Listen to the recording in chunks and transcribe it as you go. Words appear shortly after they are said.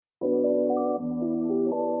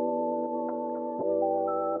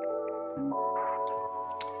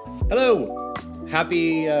Hello!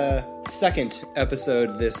 Happy second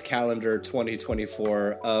episode this calendar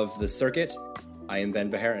 2024 of The Circuit. I am Ben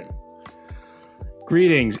Bajarin.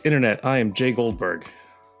 Greetings, Internet. I am Jay Goldberg.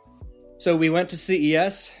 So we went to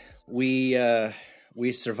CES. We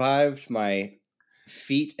survived. My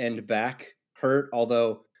feet and back hurt,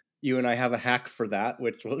 although you and I have a hack for that,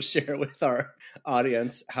 which we'll share with our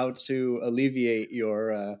audience, how to alleviate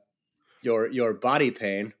your body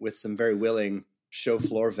pain with some very willing show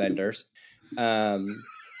floor vendors. But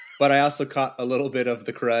I also caught a little bit of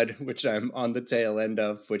the crud, which I'm on the tail end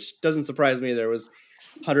of, which doesn't surprise me. There was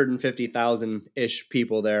 150,000-ish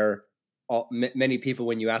people there. Many people,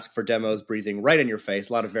 when you ask for demos, breathing right in your face.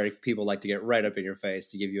 A lot of people like to get right up in your face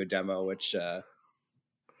to give you a demo, which,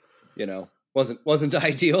 wasn't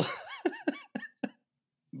ideal.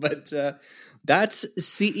 But that's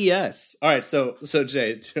CES. All right, so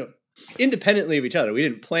Jay, independently of each other, we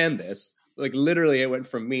didn't plan this. Like literally, it went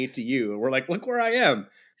from me to you. We're like, look where I am.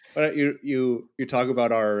 Why don't you talk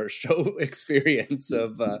about our show experience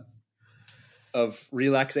of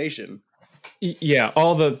relaxation? Yeah,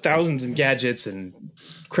 all the thousands and gadgets and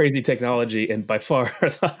crazy technology, and by far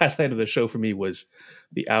the highlight of the show for me was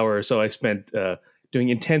the hour or so I spent doing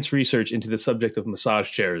intense research into the subject of massage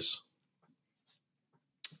chairs.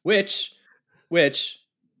 Which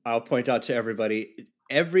I'll point out to everybody,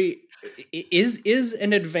 is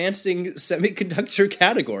an advancing semiconductor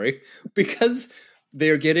category, because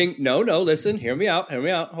they're getting listen, hear me out,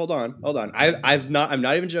 hold on. I'm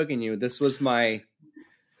not even joking you. This was my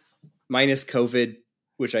minus COVID,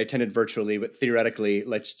 which I attended virtually, but theoretically,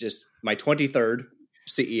 my 23rd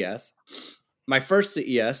CES. My first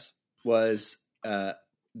CES was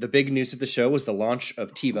the big news of the show was the launch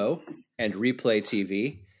of TiVo and Replay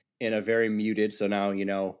TV in a very muted. So now you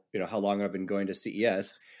know how long I've been going to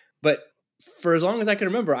CES. But for as long as I can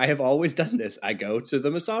remember, I have always done this. I go to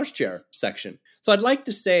the massage chair section. So I'd like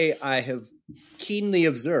to say I have keenly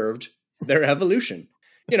observed their evolution.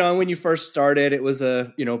 And when you first started, it was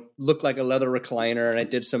looked like a leather recliner, and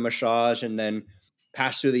it did some massage, and then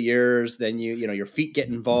passed through the years. Then your feet get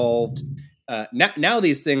involved. Now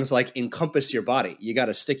these things like encompass your body. You got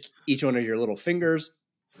to stick each one of your little fingers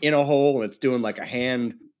in a hole, and it's doing like a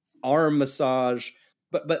hand arm massage.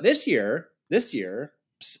 But this year,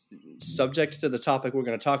 subject to the topic we're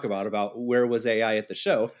going to talk about where was AI at the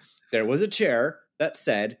show, there was a chair that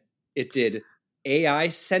said it did AI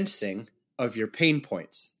sensing of your pain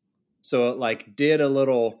points. So it did a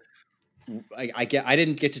little, I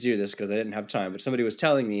didn't get to do this because I didn't have time, but somebody was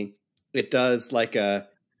telling me it does like a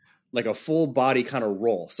full body kind of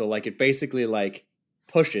roll. So it basically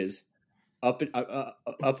pushes up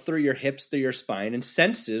through your hips, through your spine, and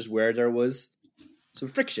senses where there was some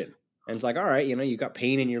friction. And it's like, all right, you got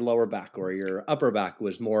pain in your lower back, or your upper back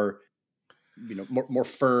was more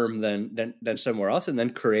firm than somewhere else, and then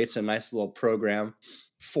creates a nice little program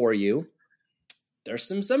for you. There's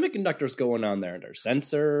some semiconductors going on there. There's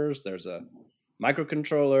sensors. There's a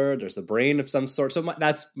microcontroller. There's a brain of some sort. So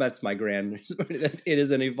that's my grand. It is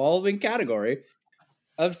an evolving category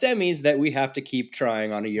of semis that we have to keep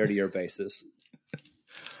trying on a year-to-year basis.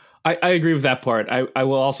 I agree with that part. I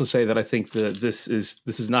will also say that I think this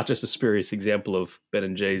is not just a spurious example of Ben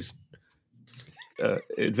and Jay's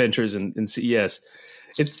adventures in CES.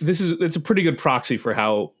 It's a pretty good proxy for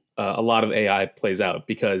how a lot of AI plays out,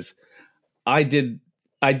 because I did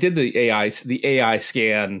the AI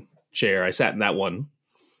scan chair. I sat in that one.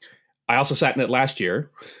 I also sat in it last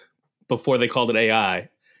year before they called it AI,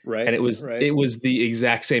 right? And it was the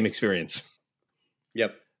exact same experience.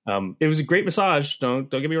 Yep. It was a great massage. Don't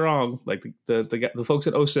get me wrong. Like the folks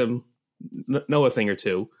at OSIM know a thing or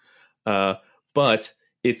two, but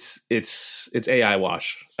it's AI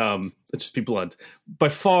wash. Let's just be blunt. By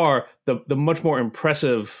far, the much more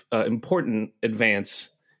impressive, important advance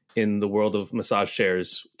in the world of massage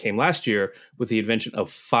chairs came last year with the invention of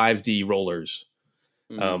 5D rollers.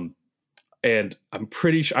 Mm-hmm. And I'm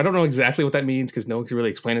pretty sure, I don't know exactly what that means because no one can really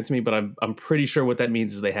explain it to me, but I'm pretty sure what that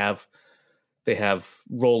means is they have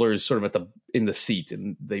rollers sort of in the seat,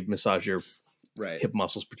 and they massage your hip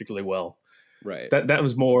muscles particularly well. Right. That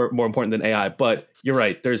was more important than AI, but you're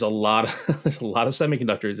right. There's a lot of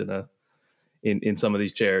semiconductors in some of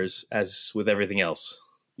these chairs, as with everything else.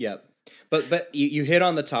 Yep. But you hit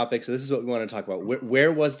on the topic, so this is what we want to talk about.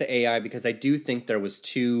 Where was the AI? Because I do think there was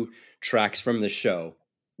two tracks from the show,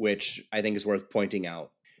 which I think is worth pointing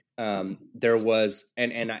out. There was,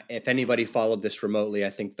 and if anybody followed this remotely, I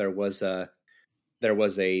think there was a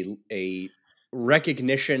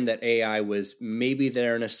recognition that AI was maybe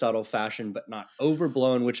there in a subtle fashion, but not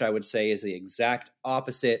overblown, which I would say is the exact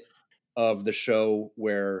opposite of the show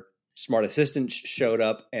where Smart Assistant showed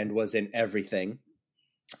up and was in everything.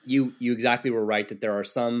 You exactly were right that there are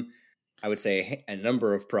some, I would say, a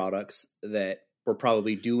number of products that were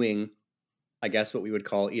probably doing, I guess, what we would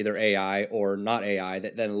call either AI or not AI,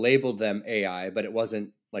 that then labeled them AI, but it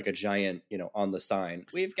wasn't like a giant, on the sign,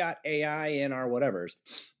 we've got AI in our whatevers.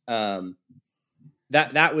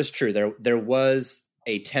 That was true. There was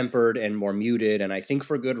a tempered and more muted, and I think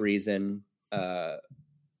for good reason,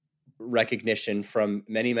 recognition from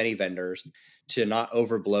many, many vendors to not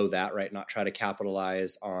overblow that, right? Not try to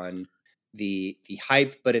capitalize on the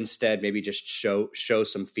hype, but instead maybe just show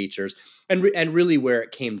some features. And really where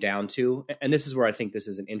it came down to, and this is where I think this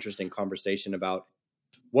is an interesting conversation about,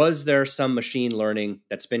 was there some machine learning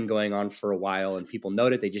that's been going on for a while and people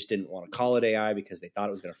noted, they just didn't want to call it AI because they thought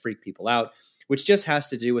it was going to freak people out, which just has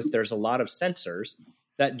to do with there's a lot of sensors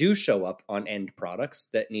that do show up on end products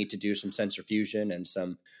that need to do some sensor fusion and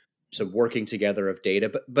some working together of data.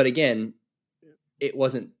 But again, it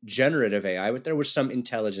wasn't generative AI, but there was some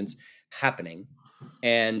intelligence happening.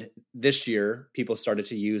 And this year, people started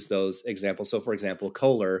to use those examples. So for example,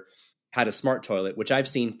 Kohler had a smart toilet, which I've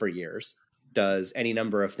seen for years, does any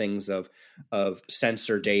number of things of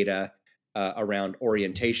sensor data around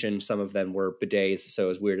orientation. Some of them were bidets. So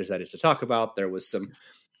as weird as that is to talk about, there was some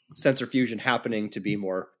sensor fusion happening to be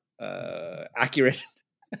more accurate,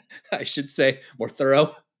 I should say, more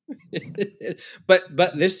thorough. but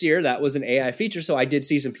this year that was an AI feature. So I did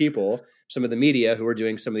see some people, some of the media who were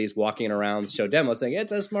doing some of these walking around show demos saying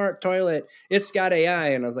it's a smart toilet, it's got AI.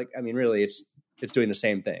 And I was like, I mean, really, it's doing the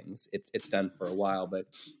same things. It's done for a while, but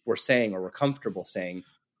we're comfortable saying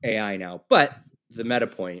AI now. But the meta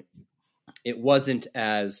point, it wasn't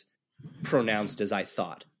as pronounced as I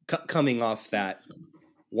thought. Coming off that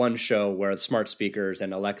one show where the smart speakers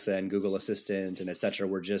and Alexa and Google Assistant and et cetera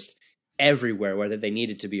were just everywhere, whether they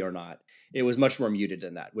needed to be or not. It was much more muted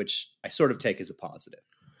than that, which I sort of take as a positive.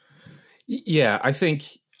 Yeah, I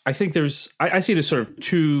think there's I see this sort of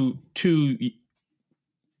two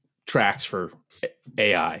tracks for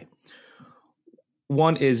AI.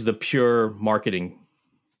 One is the pure marketing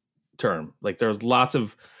term. Like there's lots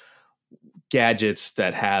of gadgets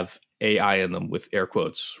that have AI in them with air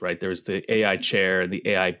quotes, right? There's the AI chair, the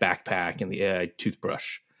AI backpack, and the AI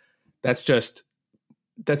toothbrush. That's just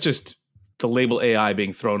the label AI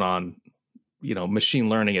being thrown on, machine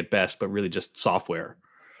learning at best, but really just software.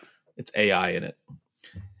 It's AI in it.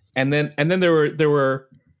 And then there were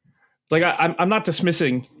like I'm not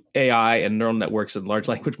dismissing AI and neural networks and large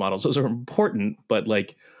language models. Those are important, but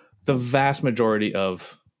like the vast majority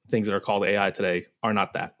of things that are called AI today are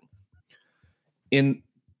not that. In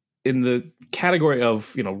the category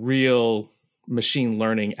of real machine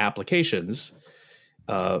learning applications,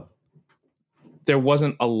 there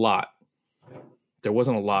wasn't a lot. There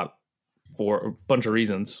wasn't a lot for a bunch of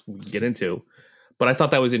reasons we can get into, but I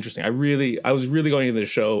thought that was interesting. I was really going into the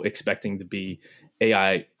show expecting to be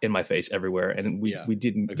AI in my face everywhere, and we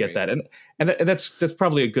didn't get that, and that's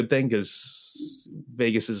probably a good thing because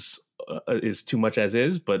Vegas is too much as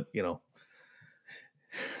is, but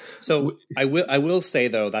So I will say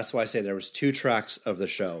though, that's why I say there was two tracks of the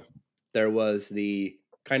show. There was the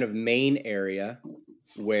kind of main area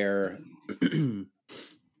where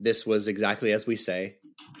this was exactly as we say,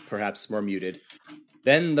 perhaps more muted.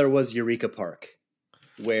 Then there was Eureka Park,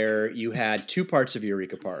 where you had two parts of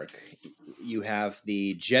Eureka Park. You have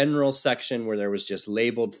the general section where there was just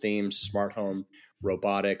labeled themes: smart home,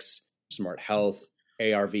 robotics, smart health,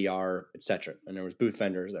 AR, VR, etc. And there was booth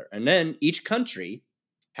vendors there. And then each country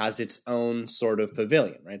has its own sort of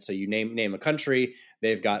pavilion, right? So you name a country,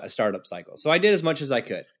 they've got a startup cycle. So I did as much as I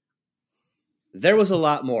could. There was a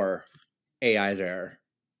lot more AI there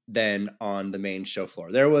than on the main show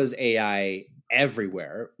floor. There was AI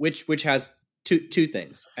everywhere, which has two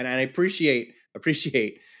things, and I appreciate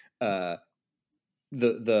the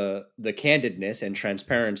candidness and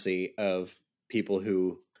transparency of people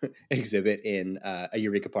who exhibit in a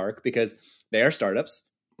Eureka Park, because they are startups,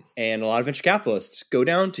 and a lot of venture capitalists go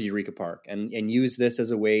down to Eureka Park and use this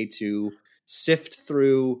as a way to sift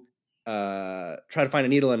through, try to find a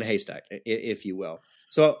needle in a haystack, if you will.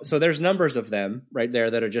 So there's numbers of them right there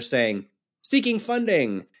that are just saying, seeking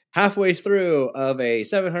funding halfway through of a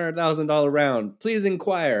 $700,000 round, please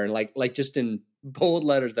inquire, and like just in bold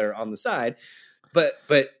letters there on the side. But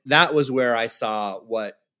that was where I saw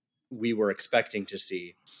what we were expecting to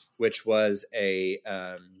see, which was a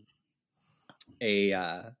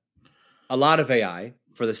lot of AI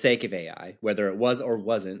for the sake of AI, whether it was or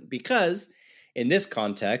wasn't, because in this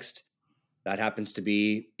context, that happens to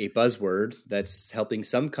be a buzzword that's helping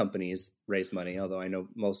some companies raise money, although I know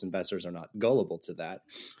most investors are not gullible to that.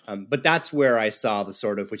 But that's where I saw the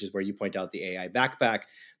sort of, which is where you point out the AI backpack.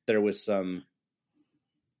 There was there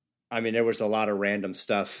was a lot of random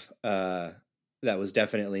stuff that was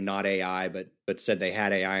definitely not AI, but said they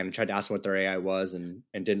had AI, and I tried to ask them what their AI was and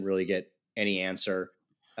didn't really get any answer.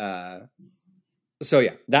 So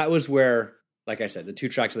yeah, that was where, like I said, the two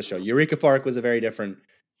tracks of the show. Eureka Park was a very different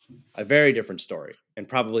story, and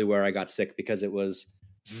probably where I got sick because it was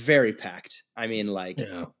very packed. I mean,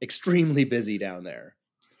 extremely busy down there.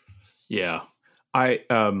 Yeah. But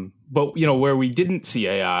where we didn't see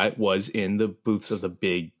AI was in the booths of the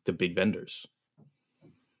big vendors.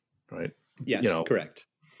 Right? Yes, correct.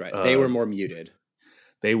 Right. They were more muted.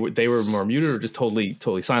 They were more muted or just totally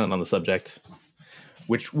silent on the subject,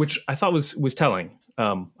 which I thought was telling.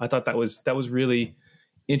 I thought that was really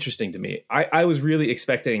interesting to me. I was really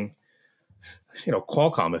expecting,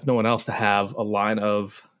 Qualcomm, if no one else, to have a line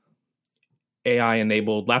of AI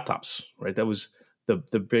enabled laptops, right? That was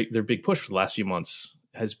their big push for the last few months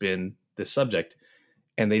has been this subject,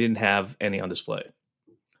 and they didn't have any on display.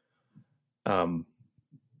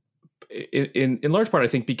 In large part, I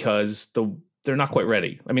think because they're not quite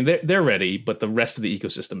ready. I mean, they're ready, but the rest of the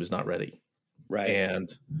ecosystem is not ready. Right. And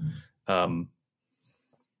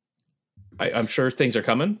I'm sure things are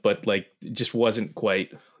coming, but it just wasn't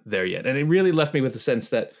quite there yet. And it really left me with the sense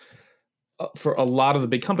that for a lot of the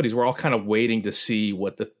big companies, we're all kind of waiting to see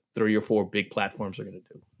what the 3 or 4 big platforms are going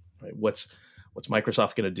to do. Right? What's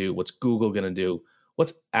Microsoft going to do? What's Google going to do?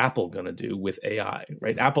 What's Apple going to do with AI?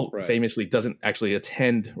 Right? Apple famously doesn't actually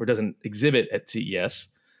attend or doesn't exhibit at CES.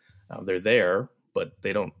 They're there, but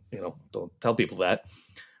they don't tell people that.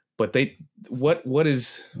 But what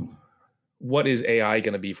is AI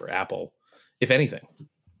going to be for Apple, if anything?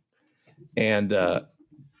 And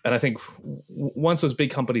I think once those big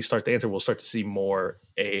companies start to enter, we'll start to see more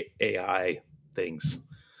AI things,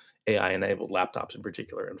 AI-enabled laptops in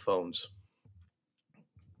particular, and phones.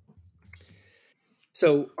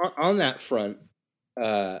 So on that front,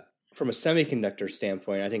 from a semiconductor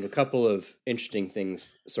standpoint, I think a couple of interesting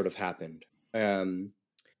things sort of happened.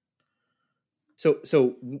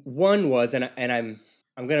 So one was, and I'm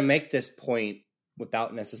going to make this point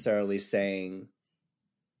without necessarily saying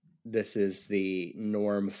this is the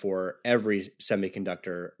norm for every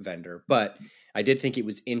semiconductor vendor, but I did think it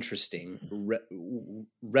was interesting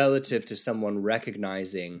relative to someone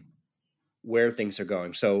recognizing where things are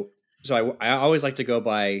going. So I always like to go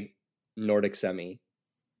by Nordic Semi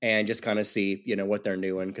and just kind of see, what they're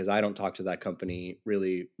doing, because I don't talk to that company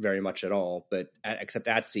really very much at all, except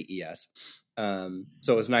at CES. So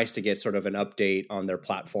it was nice to get sort of an update on their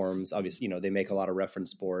platforms. Obviously, they make a lot of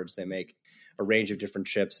reference boards. They make a range of different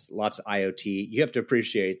chips, lots of IoT. You have to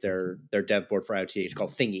appreciate their dev board for IoT. It's called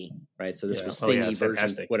Thingy, right? So this was Thingy version,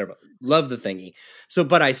 fantastic. Whatever. Love the Thingy. So,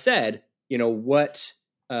 but I said, what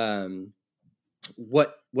are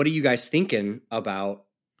you guys thinking about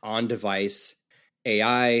on-device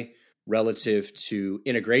AI relative to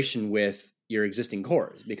integration with your existing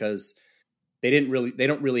cores? Because they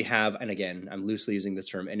don't really have, and again, I'm loosely using this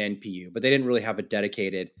term, an NPU, but they didn't really have a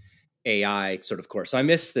dedicated AI sort of core. So I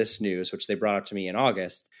missed this news, which they brought up to me in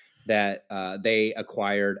August, that they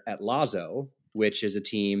acquired at Lazo, which is a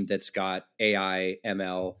team that's got AI,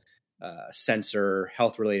 ML, sensor,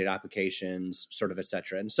 health-related applications, sort of, et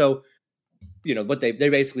cetera. And so, what they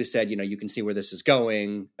basically said, you can see where this is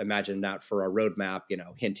going. Imagine that for our roadmap,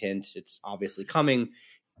 hint, hint, it's obviously coming.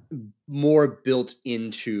 More built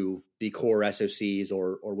into the core SoCs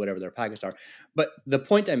or whatever their packets are. But the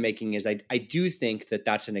point I'm making is I do think that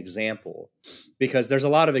that's an example, because there's a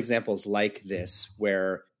lot of examples like this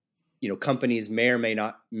where, companies may or may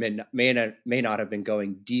not have been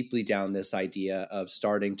going deeply down this idea of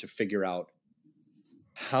starting to figure out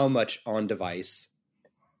how much on-device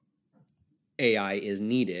AI is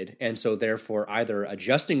needed. And so therefore either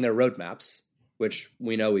adjusting their roadmaps, which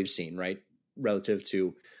we know we've seen, right, relative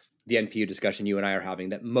to the NPU discussion you and I are having,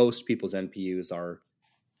 that most people's NPUs are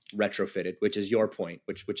retrofitted, which is your point,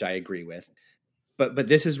 which I agree with. But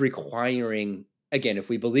this is requiring, again, if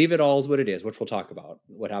we believe it all is what it is, which we'll talk about,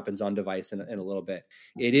 what happens on device in a little bit,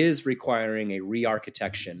 it is requiring a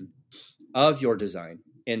re-architecture of your design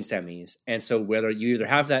in semis. And so whether you either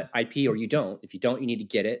have that IP or you don't, if you don't, you need to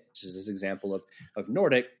get it, which is this example of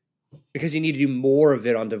Nordic, because you need to do more of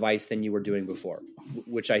it on device than you were doing before,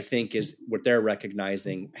 which I think is what they're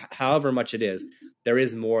recognizing. However much it is, there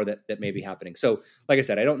is more that may be happening. So like I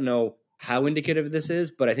said, I don't know how indicative this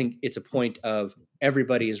is, but I think it's a point of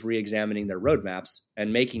everybody is re-examining their roadmaps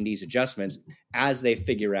and making these adjustments as they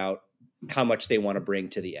figure out how much they want to bring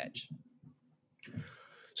to the edge.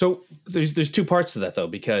 So there's two parts to that though,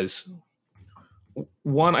 because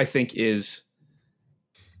one I think is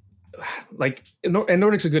like, and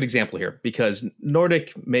Nordic's a good example here because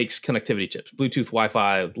Nordic makes connectivity chips, Bluetooth,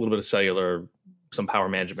 Wi-Fi, a little bit of cellular, some power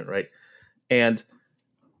management, right? And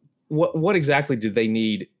what exactly do they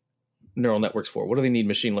need neural networks for? What do they need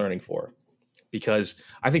machine learning for? Because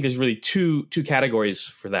I think there's really two categories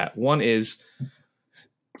for that. One is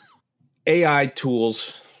AI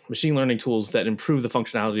tools, machine learning tools that improve the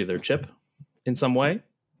functionality of their chip in some way.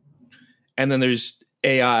 And then there's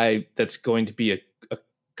AI that's going to be a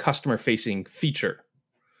customer-facing feature,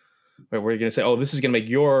 right? Where you're going to say, oh, this is going to make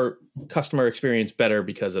your customer experience better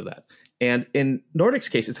because of that. And in Nordic's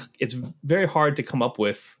case, it's very hard to come up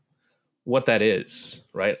with what that is,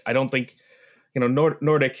 right? I don't think,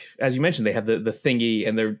 Nordic, as you mentioned, they have the thingy,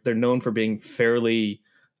 and they're known for being fairly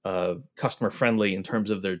customer friendly in terms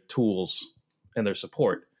of their tools and their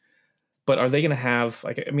support. But are they going to have,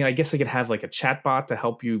 I guess they could have like a chat bot to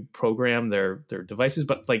help you program their devices,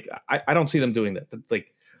 but like I don't see them doing that.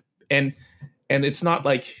 Like, and it's not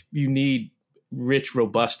like you need rich,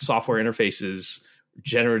 robust software interfaces,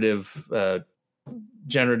 generative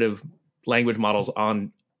language models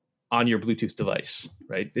on your Bluetooth device,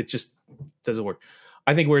 right? It just doesn't work.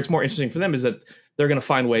 I think where it's more interesting for them is that they're going to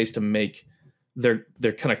find ways to make their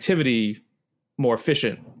connectivity more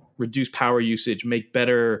efficient, reduce power usage, make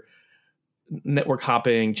better network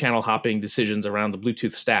hopping, channel hopping decisions around the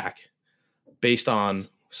Bluetooth stack based on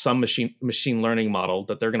some machine learning model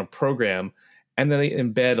that they're going to program, and then they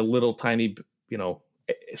embed a little tiny,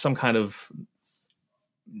 some kind of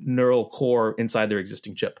neural core inside their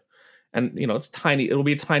existing chip. And it's tiny. It'll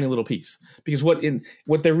be a tiny little piece, because what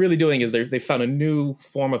they're really doing is they found a new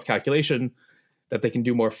form of calculation that they can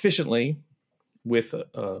do more efficiently with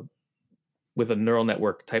a neural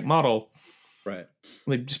network type model. Right.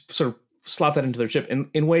 They just sort of slot that into their chip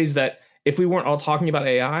in ways that if we weren't all talking about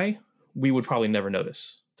AI, we would probably never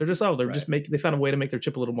notice. They're just they found a way to make their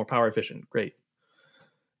chip a little more power efficient. Great.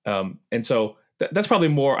 And so that's probably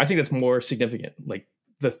more. I think that's more significant. Like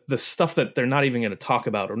the stuff that they're not even going to talk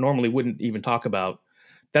about or normally wouldn't even talk about.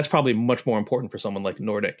 That's probably much more important for someone like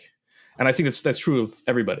Nordic. And I think that's true of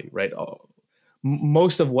everybody, right?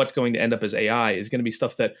 Most of what's going to end up as AI is going to be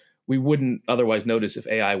stuff that we wouldn't otherwise notice if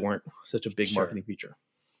AI weren't such a big marketing feature.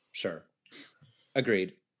 Sure.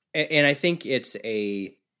 Agreed. And I think it's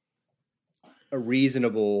a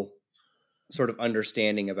reasonable sort of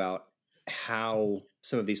understanding about how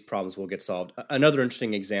some of these problems will get solved. Another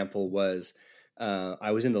interesting example was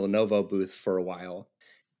I was in the Lenovo booth for a while,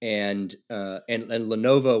 and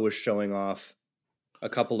Lenovo was showing off a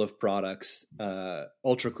couple of products,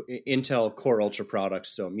 Intel Core Ultra products,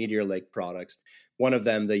 so Meteor Lake products. One of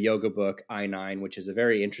them, the YogaBook i9, which is a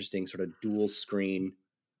very interesting sort of dual screen,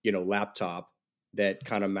 laptop that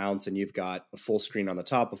kind of mounts, and you've got a full screen on the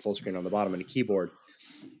top, a full screen on the bottom, and a keyboard.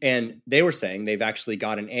 And they were saying they've actually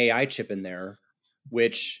got an AI chip in there,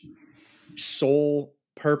 which sole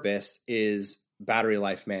purpose is battery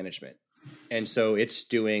life management. And so it's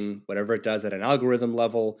doing whatever it does at an algorithm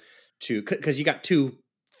level because you got two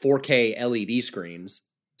 4K LED screens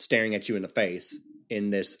staring at you in the face in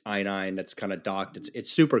this i9 that's kind of docked.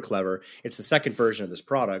 It's super clever. It's the second version of this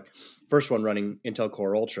product. First one running Intel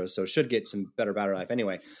Core Ultra, so it should get some better battery life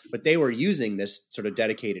anyway. But they were using this sort of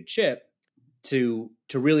dedicated chip to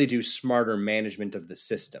really do smarter management of the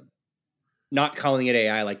system. Not calling it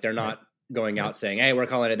AI, like they're not going out saying, hey, we're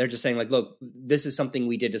calling it. They're just saying like, look, this is something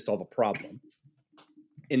we did to solve a problem.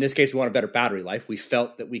 In this case, we want a better battery life. We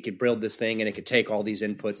felt that we could build this thing and it could take all these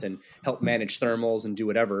inputs and help manage thermals and do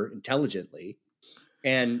whatever intelligently.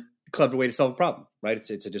 And clever way to solve a problem, right?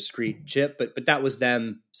 It's a discrete chip, but that was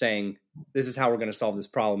them saying, this is how we're going to solve this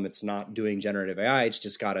problem. It's not doing generative AI.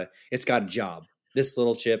 It's got a job. This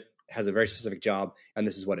little chip has a very specific job, and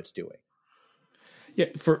this is what it's doing. Yeah,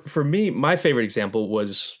 for me, my favorite example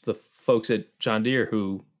was the folks at John Deere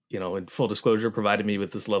who, in full disclosure, provided me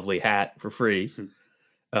with this lovely hat for free.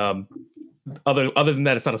 Other than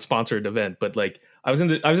that, it's not a sponsored event, but like I was in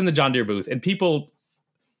the John Deere booth, and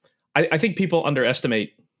I think people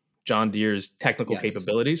underestimate John Deere's technical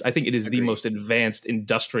capabilities. I think it is the most advanced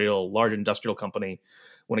large industrial company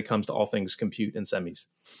when it comes to all things compute and semis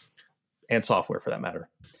and software for that matter.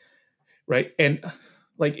 Right. And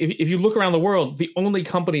like, if you look around the world, the only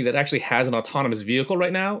company that actually has an autonomous vehicle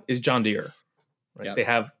right now is John Deere. Right.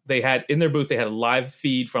 Yep. They had in their booth, they had a live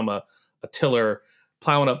feed from a tiller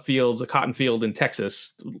plowing up fields, a cotton field in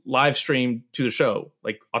Texas, live streamed to the show,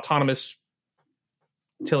 like autonomous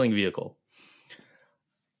tilling vehicle.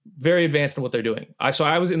 Very advanced in what they're doing. So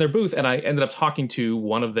I was in their booth, and I ended up talking to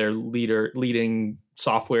one of their leading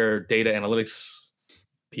software data analytics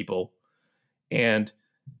people, and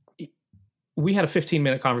we had a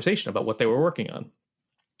 15-minute conversation about what they were working on,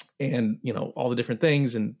 and all the different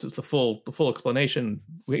things and the full explanation.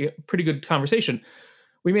 We had a pretty good conversation.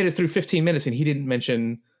 We made it through 15 minutes, and he didn't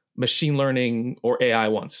mention machine learning or AI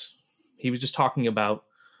once. He was just talking about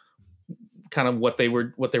kind of what they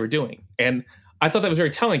were doing, and I thought that was very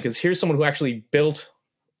telling, because here's someone who actually built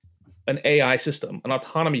an AI system, an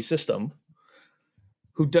autonomy system,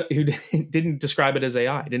 who didn't describe it as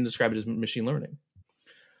AI, didn't describe it as machine learning,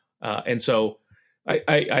 and so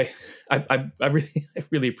I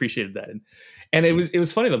really appreciated that, and it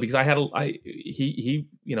was funny though, because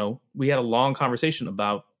we had a long conversation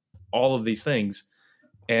about all of these things,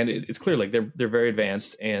 and it's clear like they're very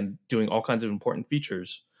advanced and doing all kinds of important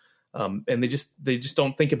features. And they just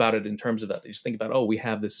don't think about it in terms of that. They just think about, we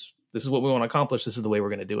have this. This is what we want to accomplish. This is the way we're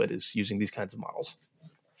going to do it, is using these kinds of models.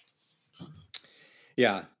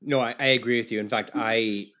 Yeah, no, I agree with you. In fact,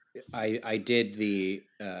 I did the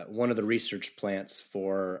one of the research plants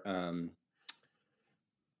for I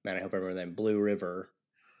hope I remember that, Blue River,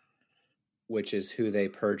 which is who they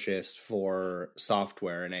purchased for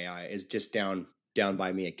software and AI, is just down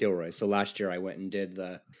by me at Gilroy. So last year I went and did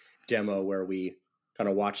the demo where we kind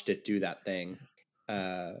of watched it do that thing,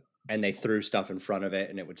 and they threw stuff in front of it,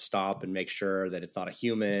 and it would stop and make sure that it's not a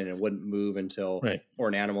human, and it wouldn't move or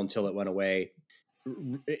an animal until it went away.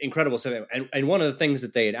 Incredible stuff. And one of the things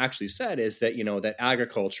that they had actually said is that that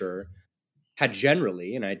agriculture had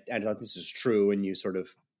generally, and I thought this is true when you sort of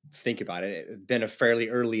think about it, been a fairly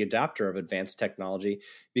early adopter of advanced technology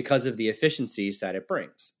because of the efficiencies that it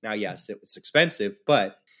brings. Now, yes, it was expensive,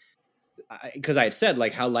 but because I had said,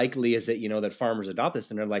 like, how likely is it, that farmers adopt this?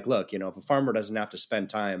 And they're like, look, if a farmer doesn't have to spend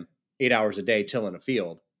time 8 hours a day tilling a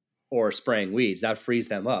field or spraying weeds, that frees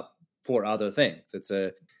them up for other things.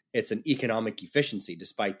 It's an economic efficiency,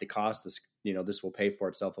 despite the cost. This will pay for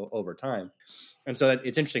itself over time. And so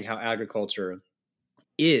it's interesting how agriculture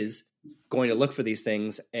is going to look for these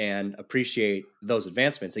things and appreciate those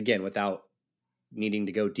advancements, again, without needing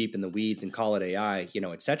to go deep in the weeds and call it AI,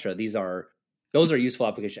 et cetera. Those are useful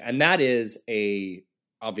applications. And that is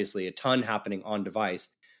obviously a ton happening on device,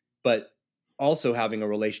 but also having a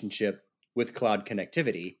relationship with cloud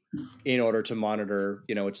connectivity in order to monitor,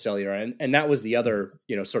 its cellular. And that was the other,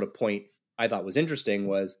 sort of point I thought was interesting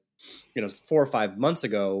was, 4 or 5 months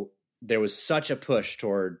ago, there was such a push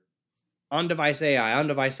toward on-device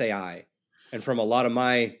AI. And from a lot of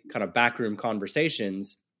my kind of backroom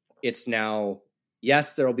conversations, it's now,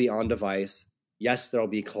 yes, there'll be on-device. Yes, there'll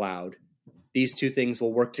be cloud. These two things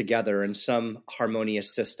will work together in some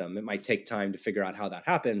harmonious system. It might take time to figure out how that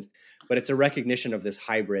happens, but it's a recognition of this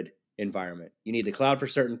hybrid environment. You need the cloud for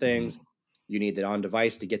certain things. You need the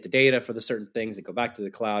on-device to get the data for the certain things that go back to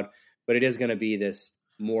the cloud. But it is going to be this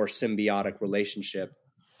more symbiotic relationship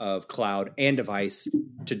of cloud and device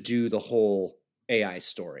to do the whole AI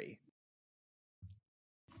story.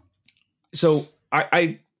 So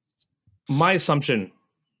my assumption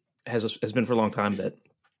has been for a long time that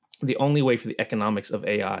the only way for the economics of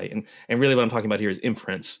AI, and really what I'm talking about here is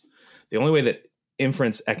inference. The only way that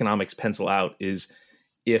inference economics pencil out is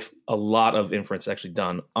if a lot of inference is actually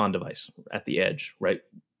done on device at the edge, right?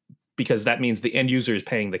 Because that means the end user is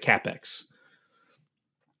paying the CapEx.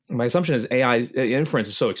 My assumption is AI inference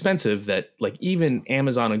is so expensive that like even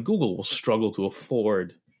Amazon and Google will struggle to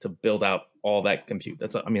afford to build out all that compute.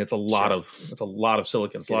 It's a lot of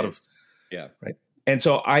silicon. It's a lot of, right. And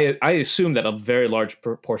so I assume that a very large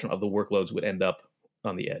portion of the workloads would end up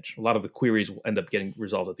on the edge. A lot of the queries will end up getting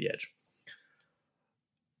resolved at the edge.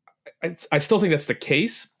 I still think that's the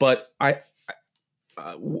case, but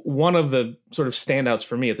one of the sort of standouts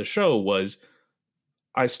for me at the show was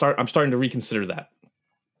I'm starting to reconsider that,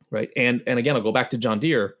 right? And again, I'll go back to John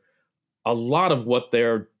Deere. A lot of what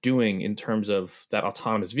they're doing in terms of that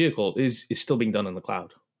autonomous vehicle is still being done in the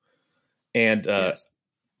cloud, and yes.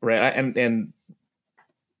 Right, and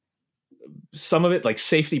some of it, like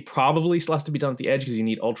safety, probably still has to be done at the edge because you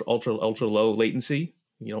need ultra low latency.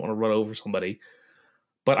 You don't want to run over somebody.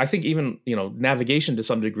 But I think even navigation to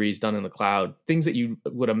some degree is done in the cloud. Things that you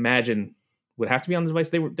would imagine would have to be on the device,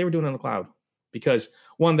 they were doing it in the cloud because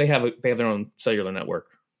one, they have their own cellular network,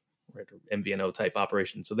 right, or MVNO type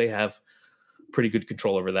operation, so they have pretty good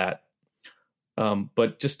control over that.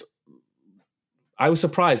 But just I was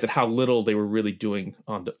surprised at how little they were really doing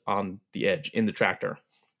on the edge in the tractor.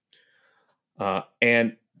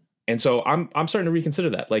 And so I'm starting to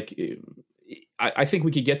reconsider that. Like, I think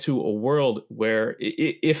we could get to a world where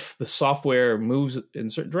if the software moves in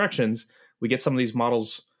certain directions, we get some of these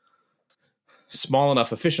models small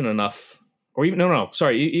enough, efficient enough, or even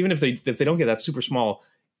even if they don't get that super small,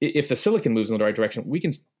 if the silicon moves in the right direction, we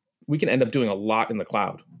can end up doing a lot in the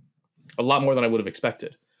cloud, a lot more than I would have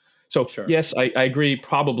expected. So Sure. yes, I agree.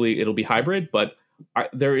 Probably it'll be hybrid, but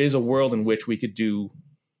there is a world in which we could do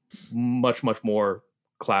much more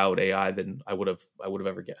cloud AI than I would have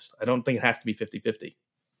ever guessed. I don't think it has to be 50-50.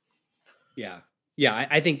 Yeah. Yeah,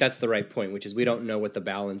 I think that's the right point, which is we don't know what the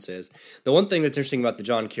balance is. The one thing that's interesting about the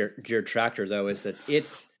John Deere tractor, though, is that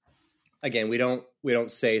it's, again, we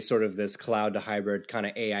don't say sort of this cloud to hybrid kind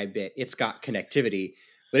of AI bit. It's got connectivity,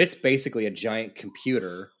 but it's basically a giant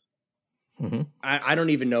computer. Mm-hmm. I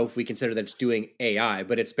don't even know if we consider that it's doing AI,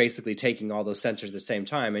 but it's basically taking all those sensors at the same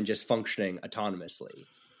time and just functioning autonomously.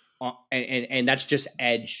 And that's just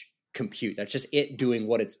edge compute. That's just it doing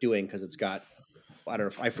what it's doing because it's got, I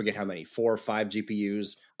don't know, I forget how many, 4 or 5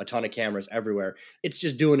 GPUs, a ton of cameras everywhere. It's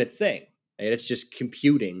just doing its thing. And it's just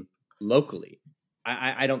computing locally.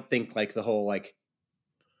 I don't think like the whole like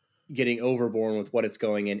getting overborne with what it's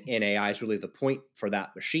going in AI is really the point for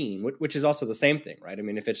that machine, which is also the same thing, right? I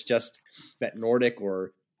mean, if it's just that Nordic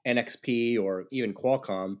or NXP or even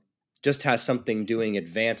Qualcomm just has something doing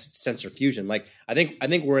advanced sensor fusion, like I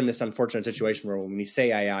think we're in this unfortunate situation where when we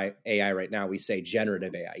say AI right now, we say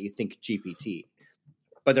generative AI. You think GPT,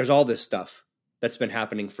 but there's all this stuff that's been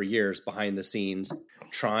happening for years behind the scenes,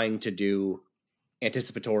 trying to do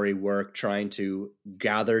anticipatory work, trying to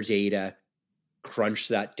gather data, crunch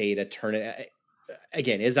that data, turn it.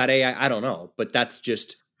 Again, is that AI? I don't know, but that's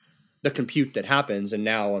just the compute that happens. And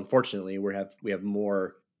now, unfortunately, we have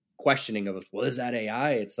more questioning of, well, is that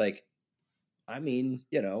AI? It's like, I mean,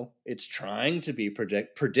 it's trying to be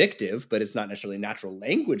predictive, but it's not necessarily natural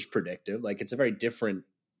language predictive. Like it's a very different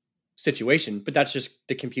situation, but that's just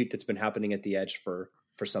the compute that's been happening at the edge for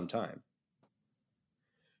some time.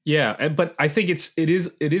 Yeah, but I think it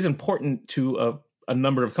is important to a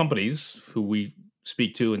number of companies who we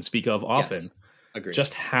speak to and speak of often. Yes, agreed.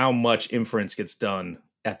 Just how much inference gets done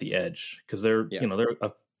at the edge, because there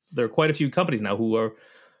are quite a few companies now who are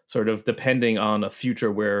sort of depending on a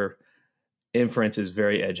future where inference is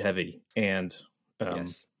very edge heavy. And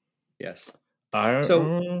yes.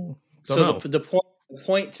 The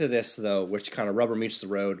point to this, though, which kind of rubber meets the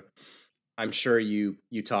road, I'm sure you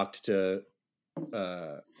talked to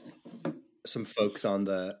some folks on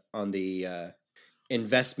the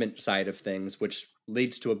investment side of things, which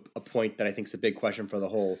leads to a point that I think is a big question for the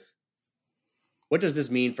whole. What does this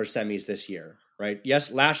mean for semis this year, right? Yes,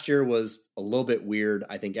 last year was a little bit weird.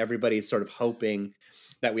 I think everybody's sort of hoping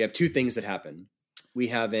that we have two things that happen. We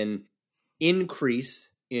have an increase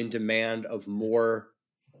in demand of more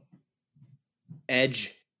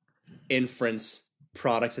edge inference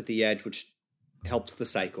products at the edge, which helps the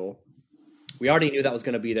cycle. We already knew that was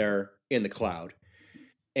going to be there in the cloud.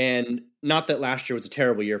 And not that last year was a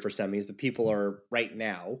terrible year for semis, but people are right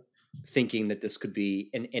now thinking that this could be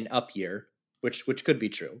an up year, which could be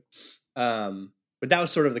true. But that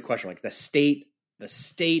was sort of the question, like the state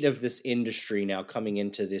of this industry now coming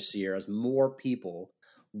into this year, as more people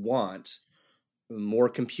want more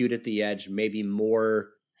compute at the edge, maybe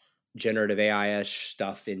more generative AI-ish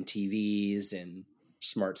stuff in TVs and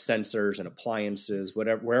smart sensors and appliances,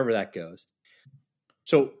 wherever that goes.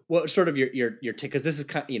 So what sort of your take, because this is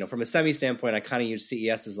kind of, from a semi standpoint, I kind of use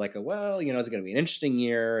CES as like is it going to be an interesting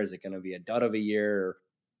year? Is it going to be a dud of a year?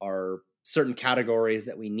 Are certain categories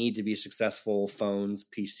that we need to be successful, phones,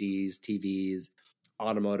 PCs, TVs,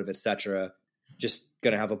 automotive, etc., just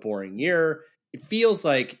going to have a boring year? It feels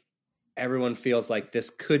like everyone feels like this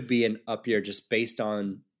could be an up year just based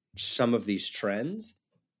on some of these trends,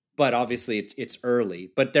 but obviously it's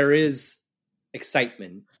early. But there is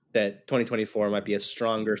excitement that 2024 might be a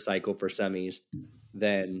stronger cycle for semis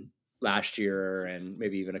than last year and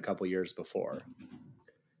maybe even a couple years before.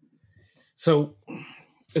 So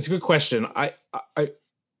it's a good question. I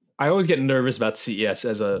always get nervous about CES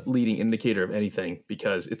as a leading indicator of anything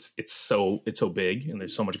because it's so big and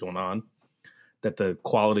there's so much going on that the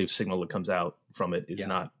quality of signal that comes out from it is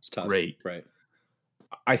not great. Right.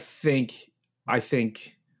 I think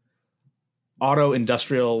auto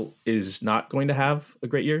industrial is not going to have a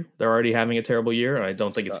great year. They're already having a terrible year. And I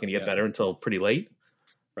don't think it's going to get better until pretty late.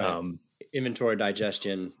 Right. Inventory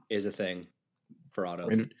digestion is a thing for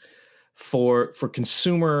autos. For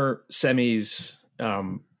consumer semis,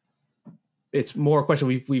 it's more a question.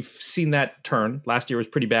 We've seen that turn. Last year was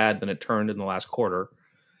pretty bad. Then it turned in the last quarter.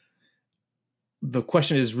 The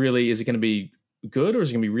question is really, is it going to be good or is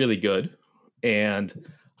it going to be really good? And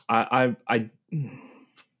I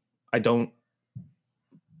don't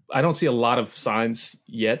see a lot of signs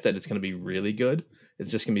yet that it's going to be really good.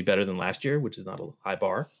 It's just going to be better than last year, which is not a high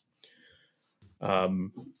bar.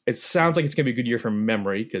 It sounds like it's going to be a good year for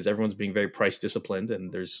memory because everyone's being very price disciplined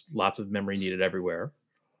and there's lots of memory needed everywhere.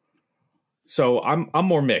 So I'm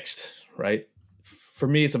more mixed, right? For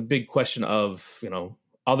me, it's a big question of,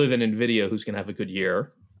 other than NVIDIA, who's going to have a good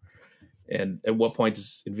year, and at what point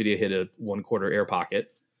does NVIDIA hit a 1/4 air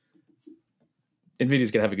pocket?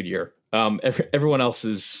 NVIDIA's going to have a good year. Everyone else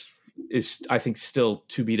is I think still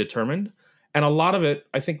to be determined, and a lot of it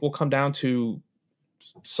I think will come down to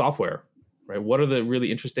software, right? What are the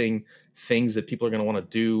really interesting things that people are going to want to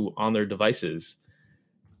do on their devices?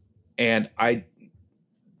 And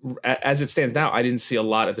as it stands now, I didn't see a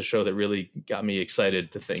lot at the show that really got me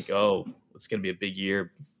excited to think, oh, it's going to be a big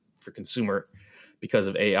year for consumer because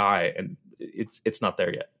of AI, and it's not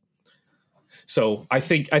there yet. So I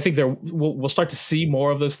think we'll start to see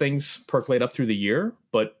more of those things percolate up through the year,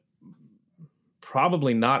 but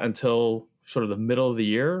probably not until sort of the middle of the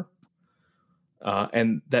year.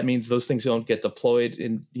 And that means those things don't get deployed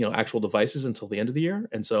in actual devices until the end of the year.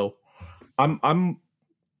 And so I'm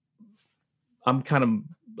kind of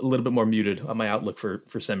a little bit more muted on my outlook for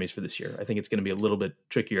semis for this year. I think it's going to be a little bit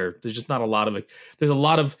trickier. There's just not a lot of it. There's a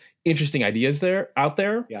lot of interesting ideas out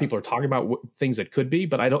there. Yeah. People are talking about things that could be,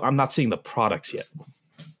 but I'm not seeing the products yet.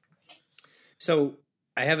 So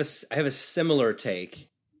I have a similar take.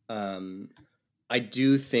 I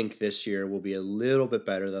do think this year will be a little bit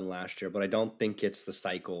better than last year, but I don't think it's the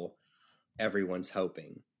cycle everyone's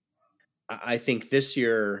hoping. I think this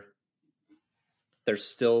year there's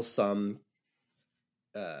still some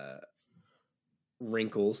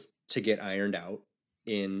wrinkles to get ironed out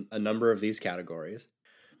in a number of these categories.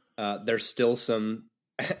 There's still some,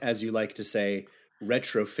 as you like to say,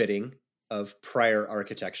 retrofitting of prior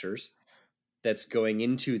architectures that's going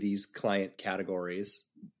into these client categories,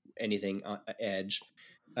 anything edge.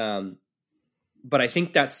 But I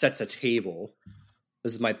think that sets a table.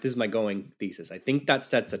 This is my going thesis. I think that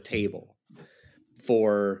sets a table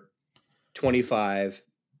for 25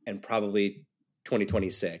 and probably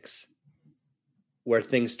 2026, where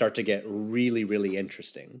things start to get really, really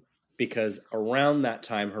interesting, because around that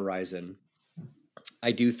time horizon,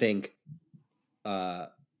 I do think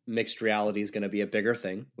mixed reality is going to be a bigger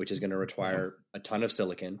thing, which is going to require a ton of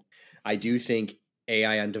silicon. I do think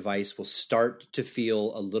AI on device will start to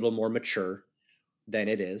feel a little more mature than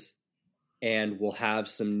it is, and we'll have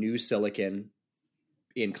some new silicon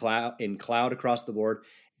in cloud across the board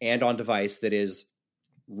and on device that is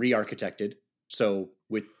re-architected. So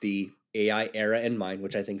with the AI era in mind,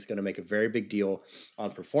 which I think is going to make a very big deal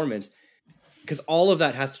on performance, because all of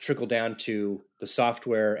that has to trickle down to the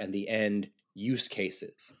software and the end use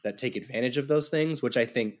cases that take advantage of those things, which I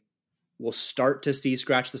think we'll start to see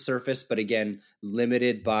scratch the surface, but again,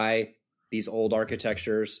 limited by these old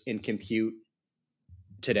architectures in compute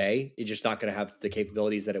today. It's just not going to have the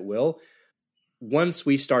capabilities that it will. Once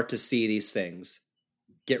we start to see these things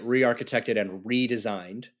get re-architected and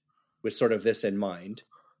redesigned with sort of this in mind,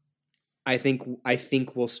 I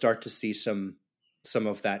think we'll start to see some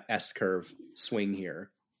of that S-curve swing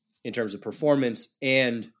here in terms of performance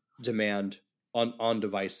and demand on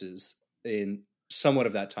devices in somewhat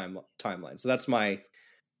of that timeline. So that's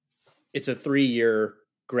it's a 3-year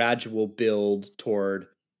gradual build toward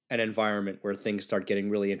an environment where things start getting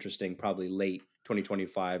really interesting, probably late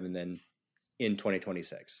 2025 and then in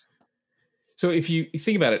 2026. So if you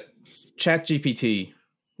think about it, ChatGPT,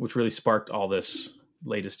 which really sparked all this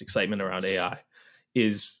latest excitement around AI,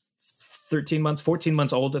 is 14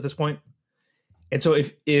 months old at this point. And so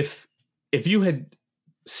if you had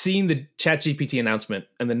seen the ChatGPT announcement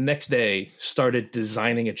and the next day started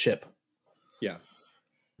designing a chip, yeah,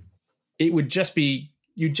 it would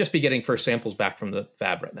you'd just be getting first samples back from the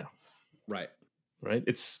fab right now. Right.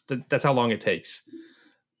 That's how long it takes.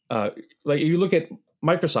 Like you look at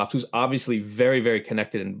Microsoft, who's obviously very, very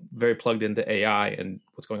connected and very plugged into AI and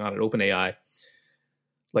what's going on at OpenAI.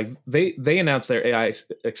 Like they announced their AI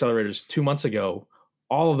accelerators 2 months ago.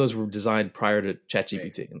 All of those were designed prior to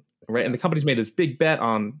ChatGPT, right? And the company's made this big bet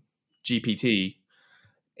on GPT,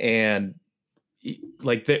 and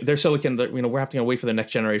like their silicon, we're having to wait for the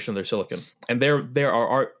next generation of their silicon, and they are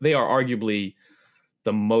arguably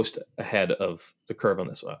the most ahead of the curve on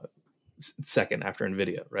this, second after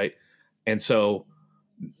NVIDIA, right? And so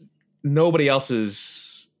nobody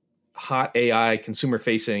else's hot AI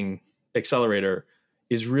consumer-facing accelerator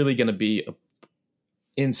is really going to be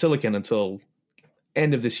in silicon until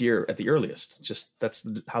end of this year at the earliest. Just that's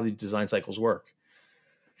how the design cycles work.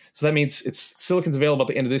 So that means silicon's available at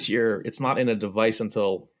the end of this year. It's not in a device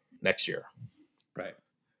until next year. Right.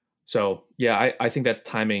 So yeah, I think that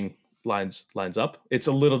timing lines up. It's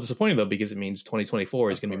a little disappointing though, because it means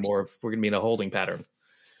 2024 is going to be we're going to be in a holding pattern.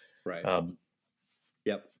 Right.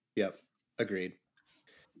 Yep. Yep. Agreed.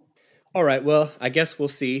 All right. Well, I guess we'll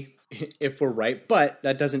see if we're right, but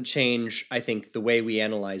that doesn't change. I think the way we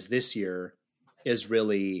analyze this year is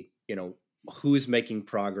really, who's making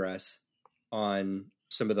progress on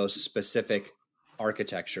some of those specific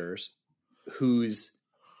architectures, who's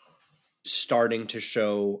starting to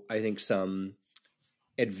show, I think, some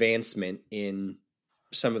advancement in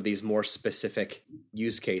some of these more specific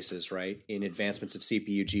use cases, right? In advancements of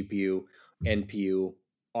CPU, GPU, NPU,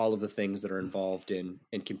 all of the things that are involved in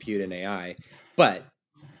compute and AI. But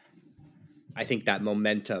I think that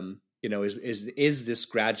momentum, is this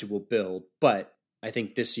gradual build. But I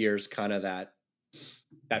think this year's kind of that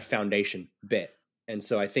foundation bit. And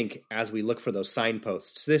so I think as we look for those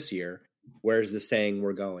signposts this year, where's the saying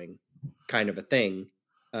we're going, kind of a thing.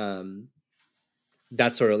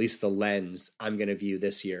 That's sort of at least the lens I'm going to view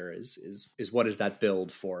this year is what is that build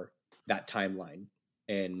for that timeline,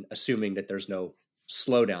 and assuming that there's no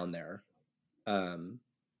slowdown there,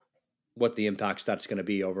 what the impacts that's going to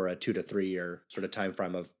be over a 2 to 3 year sort of time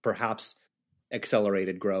frame of perhaps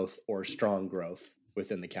accelerated growth or strong growth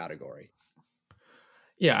within the category.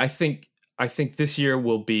 Yeah, I think this year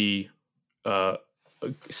will be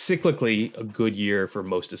cyclically a good year for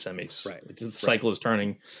most of semis. Right. The cycle is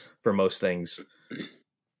turning for most things.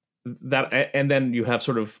 And then you have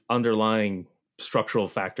sort of underlying structural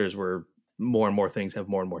factors where more and more things have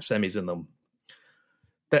more and more semis in them.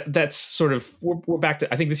 That's sort of we're back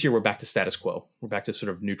to. I think this year we're back to status quo. We're back to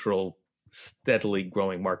sort of neutral, steadily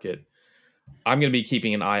growing market. I'm going to be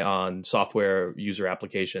keeping an eye on software, user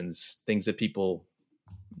applications, things that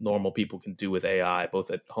normal people can do with AI, both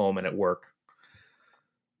at home and at work.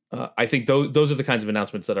 I think those are the kinds of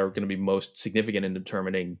announcements that are going to be most significant in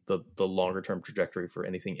determining the longer term trajectory for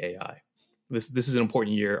anything AI. This is an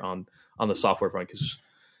important year on the software front, because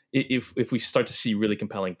if we start to see really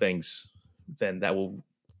compelling things, then that will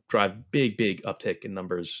drive big uptick in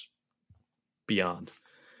numbers beyond.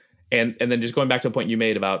 And then just going back to the point you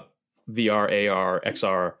made about VR, AR,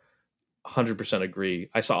 XR, 100% agree.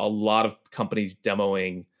 I saw a lot of companies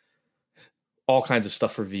demoing all kinds of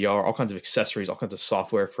stuff for VR, all kinds of accessories, all kinds of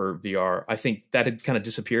software for VR. I think that had kind of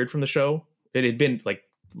disappeared from the show. It had been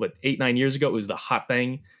 8-9 years ago, it was the hot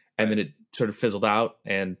thing, and then it sort of fizzled out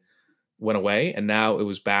and went away, and now it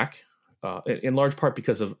was back, in large part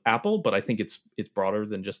because of Apple, but I think it's broader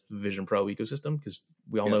than just the Vision Pro ecosystem, because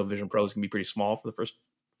we all know Vision Pro is going to be pretty small for the first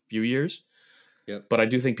few years. Yep. But I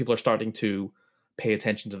do think people are starting to pay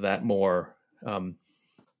attention to that more,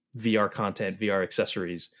 VR content, VR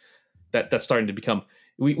accessories. That's starting to become.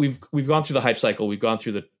 We've gone through the hype cycle, we've gone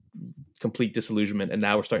through the complete disillusionment, and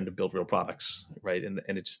now we're starting to build real products, right? And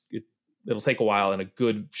it'll take a while, and a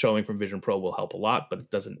good showing from Vision Pro will help a lot, but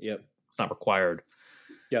it doesn't. Yep. It's not required.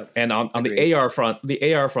 Yep. And on the AR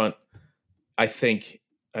front, I think,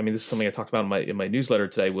 this is something I talked about in my newsletter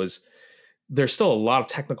today, was there's still a lot of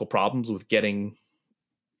technical problems with getting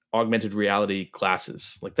augmented reality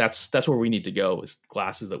glasses. That's where we need to go, is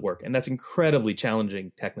glasses that work. And that's incredibly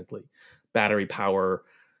challenging technically. Battery power,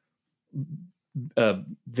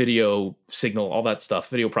 video signal, all that stuff,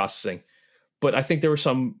 video processing. But I think there were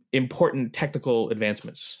some important technical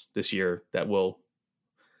advancements this year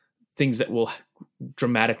things that will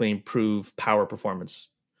dramatically improve power performance.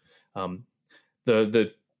 I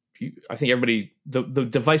think the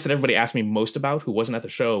device that everybody asked me most about, who wasn't at the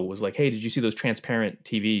show, was like, "Hey, did you see those transparent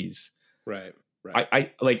TVs?" Right.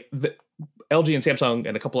 I like the LG and Samsung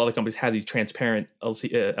and a couple other companies had these transparent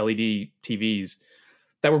LED TVs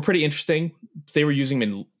that were pretty interesting. They were using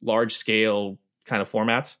them in large scale kind of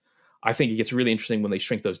formats. I think it gets really interesting when they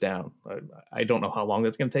shrink those down. I don't know how long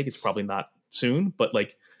that's going to take. It's probably not soon, but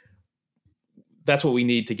that's what we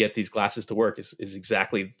need to get these glasses to work is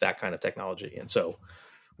exactly that kind of technology. And so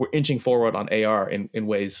we're inching forward on AR in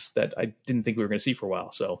ways that I didn't think we were going to see for a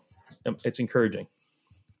while. So it's encouraging.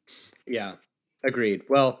 Yeah, agreed.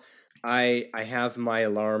 Well, I have my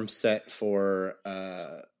alarm set for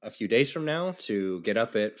a few days from now to get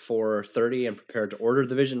up at 4:30 and prepare to order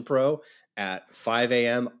the Vision Pro at 5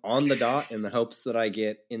 a.m. on the dot, in the hopes that I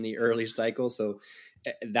get in the early cycle. So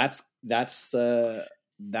that's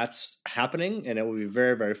happening, and it will be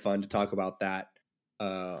very, very fun to talk about that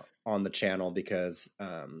on the channel, because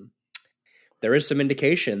there is some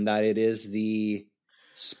indication that it is the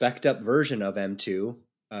spec'd up version of M2,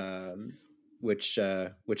 which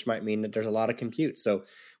might mean that there's a lot of compute. So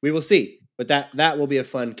we will see, but that will be a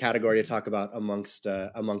fun category to talk about amongst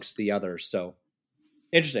the others. So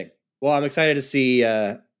interesting. Well, I'm excited to see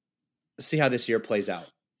how this year plays out.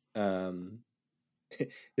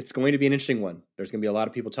 It's going to be an interesting one. There's going to be a lot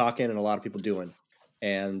of people talking and a lot of people doing.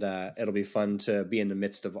 and it'll be fun to be in the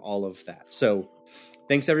midst of all of that. So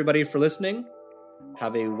thanks everybody for listening.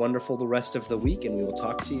 Have a wonderful the rest of the week, and we will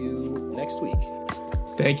talk to you next week.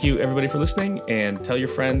 Thank you everybody for listening, and tell your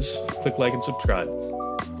friends, click like and subscribe.